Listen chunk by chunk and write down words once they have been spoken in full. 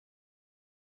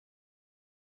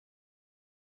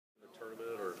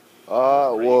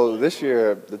Well, this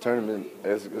year the tournament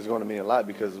is going to mean a lot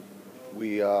because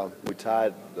we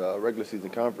tied the regular season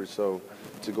conference. So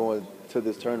to go into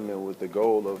this tournament with the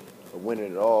goal of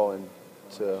winning it all and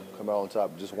to come out on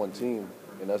top, just one team,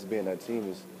 and us being that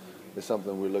team is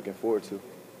something we're looking forward to.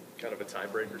 Kind of a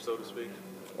tiebreaker, so to speak.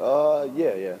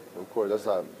 Yeah, of course. That's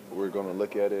how we're going to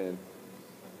look at it, and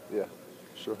yeah,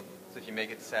 sure. So if you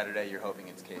make it to Saturday, you're hoping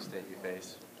it's K-State you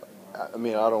face? I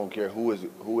mean, I don't care who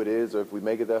it is, or if we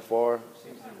make it that far.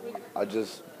 I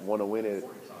just want to win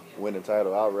the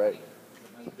title outright.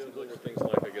 What were things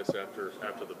like, I guess, after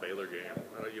the Baylor game?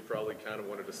 I know you probably kind of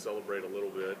wanted to celebrate a little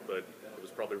bit, but it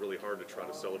was probably really hard to try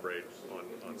to celebrate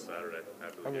on Saturday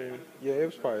after the game. Yeah, it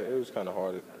was kind of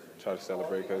hard to try to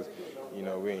celebrate because,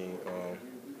 we ain't,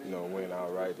 win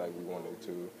outright like we wanted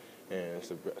to and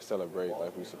celebrate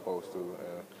like we supposed to.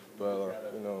 But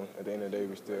at the end of the day,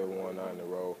 we still won 9 in a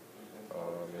row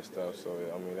and stuff. So,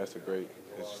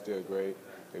 it's still great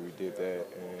that we did that.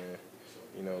 And,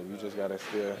 you just got to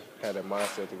still have that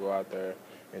mindset to go out there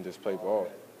and just play ball.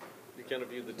 You kind of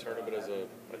viewed the tournament as a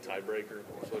tiebreaker,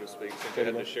 so to speak. Since you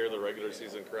had to share the regular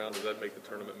season crown, does that make the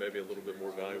tournament maybe a little bit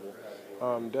more valuable?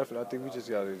 Definitely. I think we just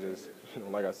got to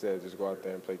like I said, just go out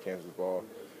there and play Kansas ball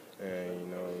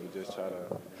and, just try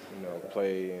to,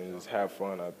 play and just have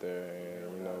fun out there.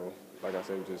 And, like I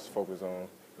said, we just focus on,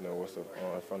 what's in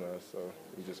front of us. So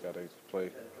we just got to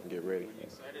play and get ready. Are you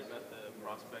excited about the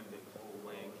prospect of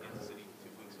playing Kansas City 2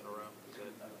 weeks in a row? Is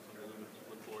that something you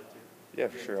look forward to? Yeah,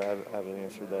 for sure. I haven't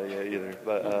answered that yet either.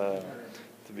 But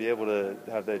to be able to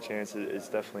have that chance, it's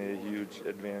definitely a huge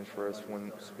advantage for us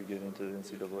once we get into the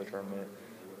NCAA tournament.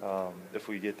 If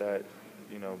we get that,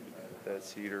 that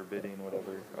seed or bidding,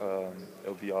 whatever,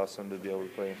 it'll be awesome to be able to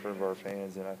play in front of our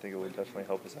fans, and I think it would definitely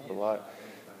help us out a lot.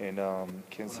 And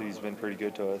Kansas City's been pretty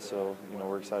good to us, so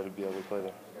we're excited to be able to play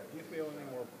there. Do you feel any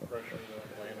more pressure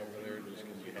playing over there just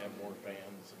because you have more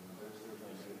fans?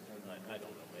 And I don't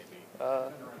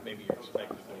know, maybe you're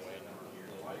expected to win a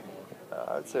little bit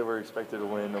more. I'd say we're expected to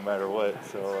win no matter what.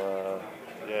 So,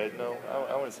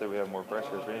 I wouldn't say we have more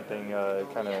pressure. If anything,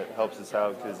 it kind of helps us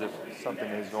out because if something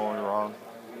is going wrong,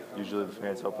 usually the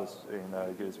fans help us and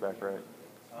get us back right.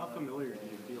 How familiar do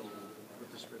you feel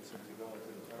with the Sprint Center?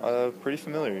 Pretty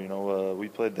familiar. We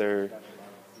played there,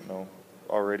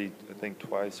 already I think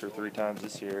twice or 3 times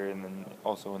this year, and then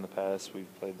also in the past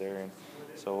we've played there, and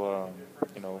so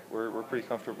we're pretty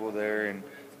comfortable there, and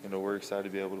we're excited to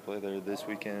be able to play there this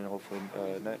weekend and hopefully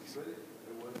next.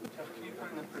 Jeff, can you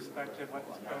put into perspective what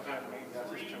this program means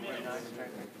just to win 9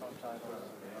 straight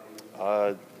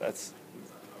titles?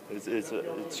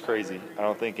 It's crazy. I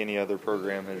don't think any other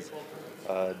program has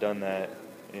done that,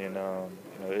 and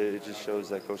it just shows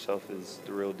that Coach Self is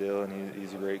the real deal, and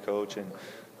he's a great coach, and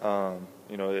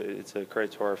it's a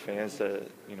credit to our fans to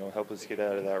help us get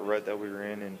out of that rut that we were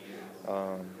in, and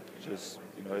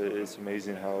it's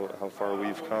amazing how far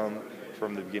we've come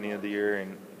from the beginning of the year,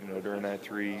 and during that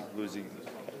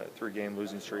 3-game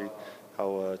losing streak,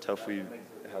 how tough we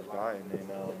have gotten, and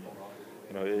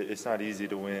it's not easy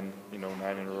to win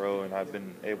 9 in a row, and I've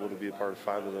been able to be a part of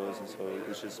 5 of those, and so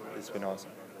it's been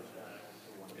awesome.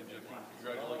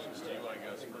 Congratulations to you, I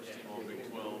guess, first team all Big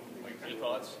 12. Your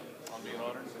thoughts on being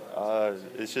honored?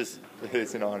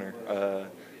 It's an honor.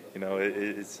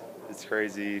 It's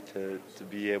crazy to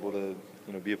be able to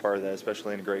be a part of that,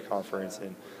 especially in a great conference,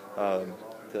 and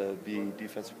to be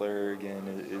defensive player again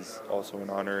is also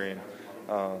an honor, and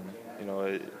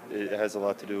it has a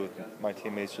lot to do with my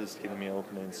teammates just getting me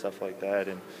open and stuff like that,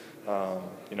 and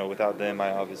without them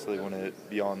I obviously wouldn't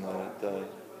be on the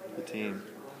team,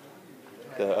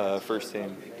 the first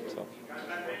team. So.